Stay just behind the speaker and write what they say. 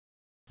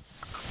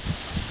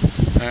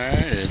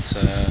Alright, it's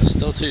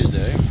still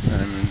Tuesday.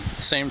 I'm in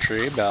the same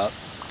tree, about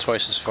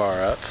twice as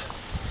far up.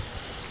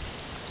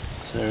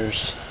 So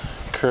there's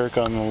Kirk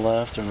on the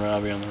left and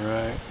Robbie on the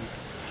right.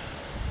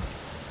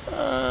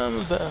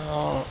 I'm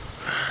about,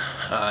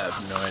 I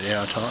have no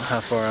idea how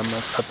far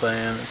up I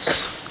am.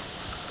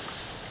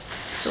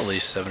 It's at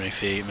least 70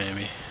 feet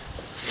maybe.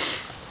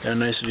 Got a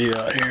nice view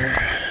out here.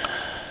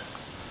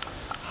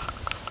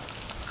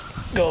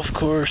 Golf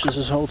course, this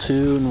is hole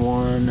 2 and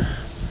 1.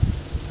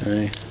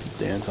 They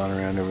dance on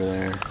around over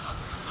there.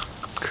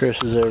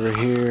 Chris is over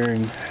here,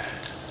 and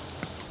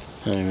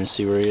I don't even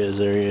see where he is.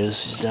 There he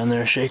is. He's down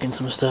there shaking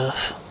some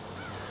stuff.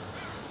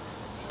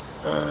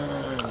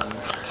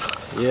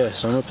 Yeah,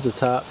 so I'm up at the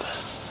top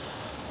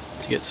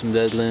to get some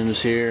dead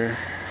limbs here,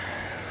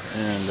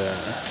 and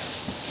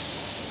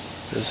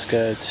this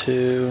guy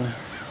too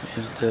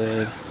is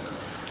dead.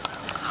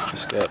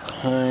 This guy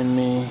behind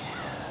me,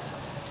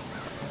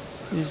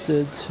 he's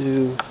dead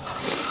too.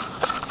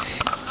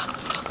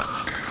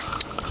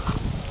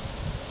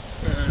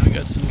 We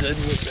got some dead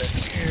wood back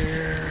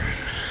here.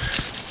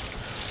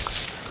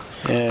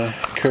 Yeah,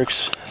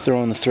 Kirk's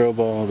throwing the throw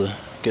ball to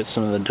get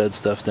some of the dead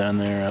stuff down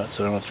there out,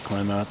 so I don't have to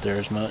climb out there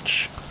as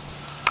much.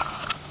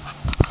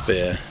 But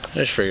yeah, I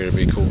just figured it'd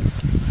be cool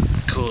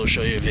to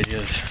show you a video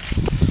of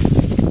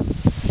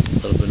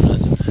a little bit of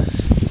nothing.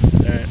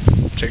 Alright,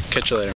 catch you later.